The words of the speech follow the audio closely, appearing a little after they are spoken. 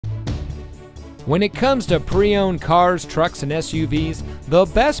When it comes to pre-owned cars, trucks, and SUVs, the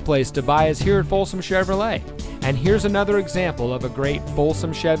best place to buy is here at Folsom Chevrolet. And here's another example of a great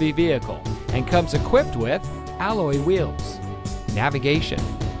Folsom Chevy vehicle, and comes equipped with alloy wheels, navigation,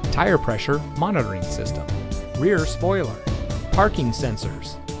 tire pressure monitoring system, rear spoiler, parking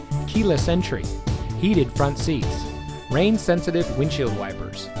sensors, keyless entry, heated front seats, rain-sensitive windshield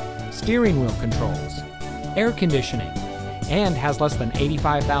wipers, steering wheel controls, air conditioning, and has less than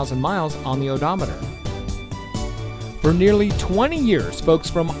 85,000 miles on the odometer. For nearly 20 years, folks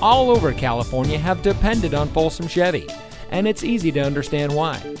from all over California have depended on Folsom Chevy, and it's easy to understand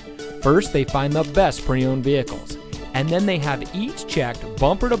why. First, they find the best pre-owned vehicles, and then they have each checked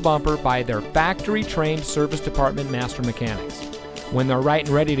bumper to bumper by their factory-trained service department master mechanics. When they're right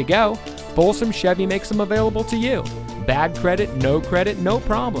and ready to go, Folsom Chevy makes them available to you. Bad credit, no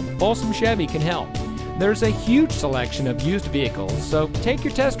problem. Folsom Chevy can help. There's a huge selection of used vehicles, so take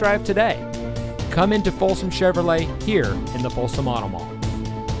your test drive today. Come into Folsom Chevrolet here in the Folsom Auto Mall.